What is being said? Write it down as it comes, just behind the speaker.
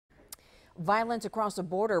Violence across the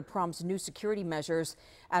border prompts new security measures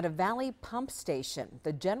at a Valley pump station.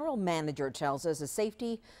 The general manager tells us the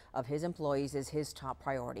safety of his employees is his top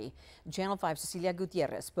priority. Channel 5's Cecilia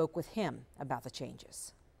Gutierrez spoke with him about the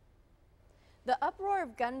changes. The uproar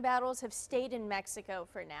of gun battles have stayed in Mexico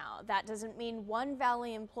for now. That doesn't mean one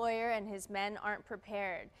Valley employer and his men aren't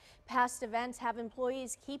prepared. Past events have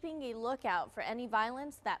employees keeping a lookout for any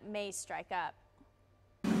violence that may strike up.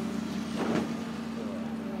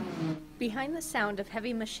 Behind the sound of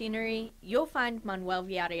heavy machinery, you'll find Manuel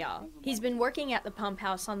Villarreal. He's been working at the pump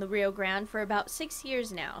house on the Rio Grande for about 6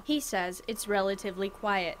 years now. He says it's relatively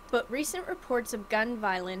quiet, but recent reports of gun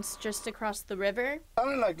violence just across the river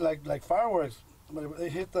Sounded like fireworks, but they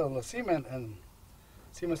hit the cement and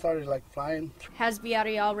cement started flying. Has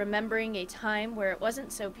Villarreal remembering a time where it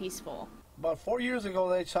wasn't so peaceful. About 4 years ago,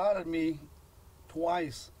 they shot at me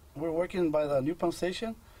twice. We were working by the new pump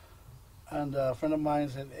station. And a friend of mine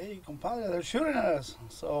said, "Hey, compadre, they're shooting at us."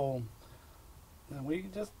 So we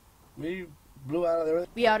blew out of there.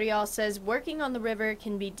 Villarreal says working on the river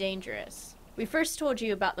can be dangerous. We first told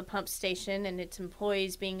you about the pump station and its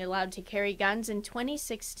employees being allowed to carry guns in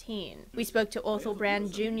 2016. We spoke to Othel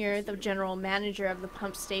Brand Jr., the general manager of the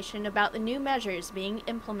pump station, about the new measures being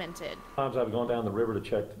implemented. Sometimes I've gone down the river to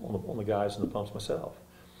check on the guys in the pumps myself.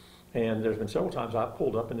 And there's been several times I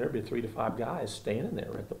pulled up and there'd be 3 to 5 guys standing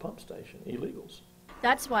there at the pump station, illegals.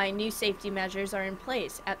 That's why new safety measures are in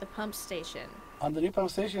place at the pump station. On the new pump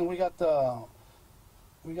station, we got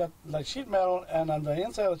like sheet metal, and on the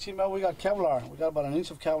inside of the sheet metal, we got Kevlar. We got about 1 inch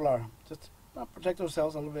of Kevlar, just to protect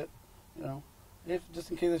ourselves a little bit, you know. Just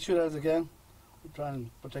in case they shoot at us again, we try and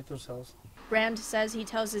protect ourselves. Brand says he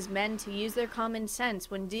tells his men to use their common sense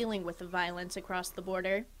when dealing with the violence across the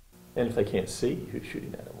border. And if they can't see who's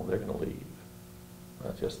shooting at them, well, they're going to leave.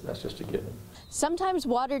 That's just a given. Sometimes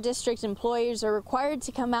Water District employees are required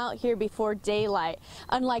to come out here before daylight.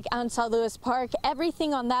 Unlike on San Luis Park,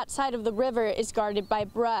 everything on that side of the river is guarded by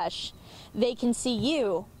brush. They can see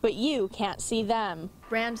you, but you can't see them.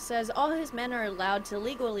 Brand says all his men are allowed to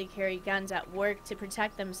legally carry guns at work to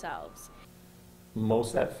protect themselves. Most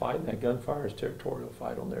of that fight, that gunfire, is territorial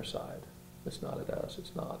fight on their side. It's not at us.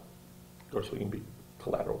 It's not. Of course, we can be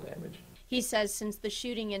collateral damage. He says since the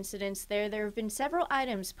shooting incidents there have been several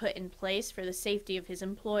items put in place for the safety of his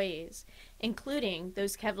employees, including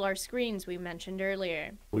those Kevlar screens we mentioned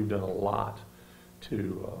earlier. We've done a lot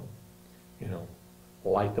to,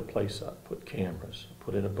 light the place up, put cameras,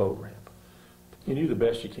 put in a boat ramp. You do the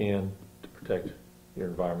best you can to protect your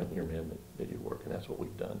environment and your men that you work, and that's what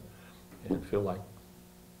we've done, and feel like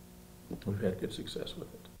we've had good success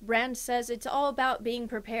with it. Brand says it's all about being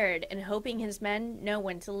prepared and hoping his men know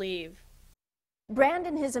when to leave. Brand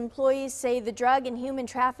and his employees say the drug and human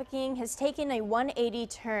trafficking has taken a 180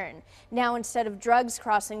 turn. Now, instead of drugs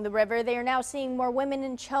crossing the river, they are now seeing more women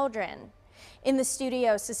and children. In the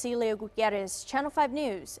studio, Cecilia Gutierrez, Channel 5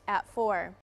 News at 4.